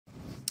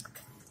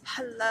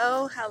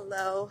Hello,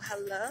 hello,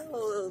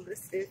 hello.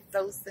 This is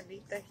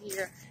Sanita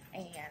here,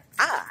 and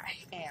I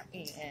am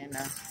in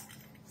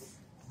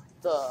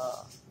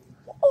the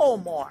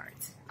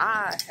Walmart.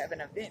 I have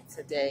an event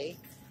today,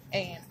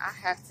 and I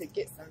have to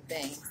get some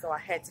things, so I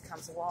had to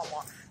come to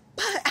Walmart.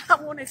 But I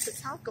wanted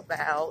to talk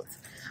about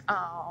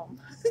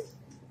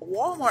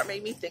Walmart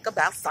made me think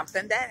about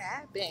something that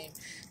happened.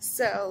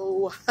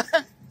 So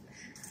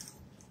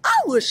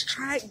I was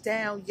tracked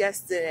down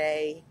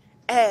yesterday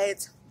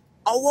at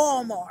a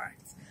Walmart.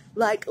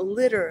 Like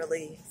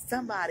literally,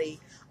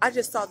 I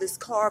just saw this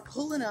car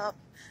pulling up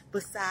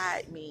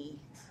beside me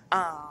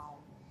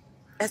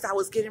as I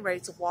was getting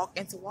ready to walk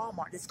into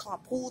Walmart. This car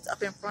pulled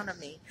up in front of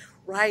me,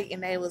 right?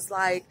 And they was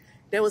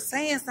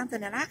saying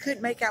something and I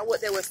couldn't make out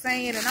what they were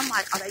saying. And I'm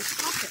like, are they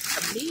talking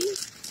to me?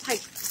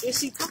 Like, is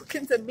she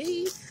talking to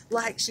me?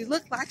 Like, she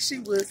looked like she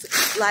was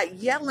like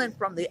yelling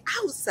from the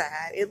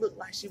outside. It looked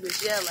like she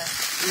was yelling.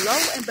 Lo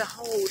and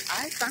behold,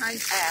 I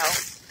find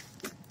out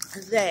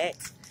that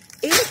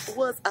it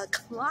was a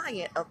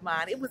client of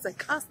mine. It was a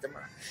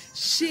customer.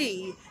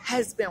 She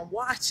has been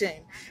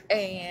watching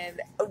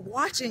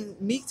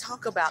me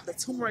talk about the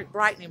Turmeric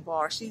Brightening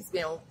Bar. She's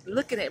been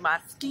looking at my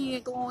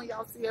skin glowing.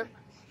 Y'all see her?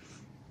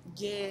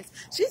 Yes.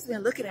 She's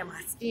been looking at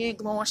my skin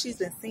glowing. She's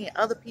been seeing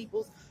other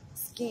people's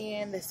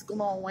skin that's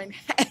glowing.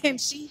 And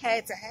she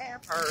had to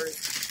have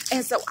hers.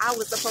 And so I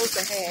was supposed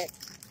to have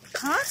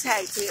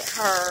contacted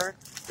her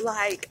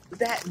like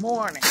that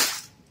morning.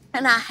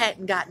 And I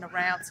hadn't gotten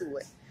around to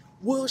it.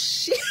 Well,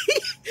 she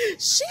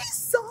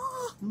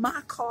saw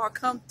my car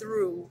come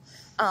through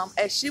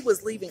as she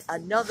was leaving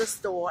another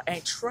store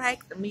and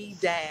tracked me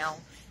down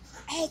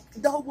at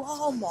the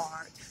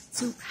Walmart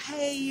to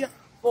pay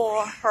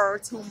for her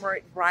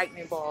turmeric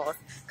brightening bars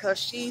because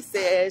she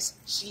says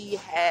she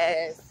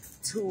has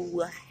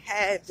to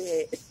have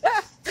it.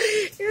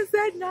 Is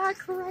that not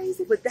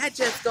crazy? But that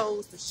just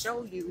goes to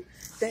show you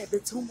that the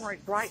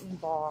turmeric brightening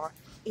bar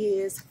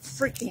is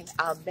freaking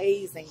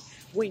amazing.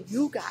 When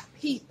you got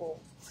people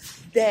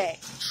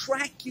that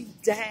track you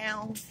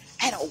down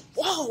at a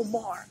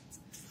Walmart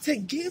to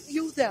give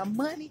you their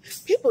money,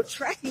 people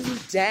tracking you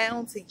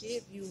down to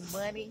give you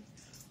money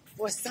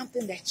for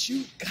something that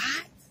you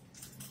got,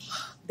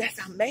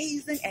 that's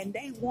amazing, and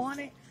they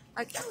want it.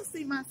 Like, y'all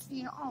see my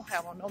skin? I don't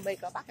have on no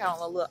makeup. I got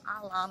on a little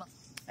eyeliner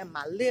and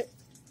my lip.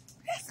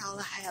 That's all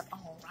I have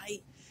on,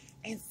 right?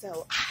 And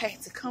so I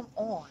had to come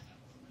on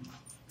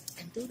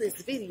and do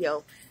this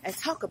video and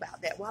talk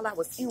about that while I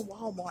was in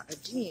Walmart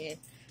again.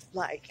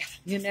 Like,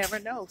 you never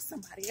know.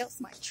 Somebody else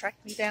might track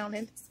me down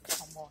in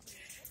this Walmart.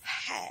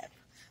 Have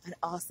an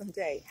awesome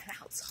day. And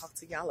I'll talk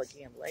to y'all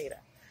again later.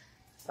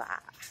 Bye.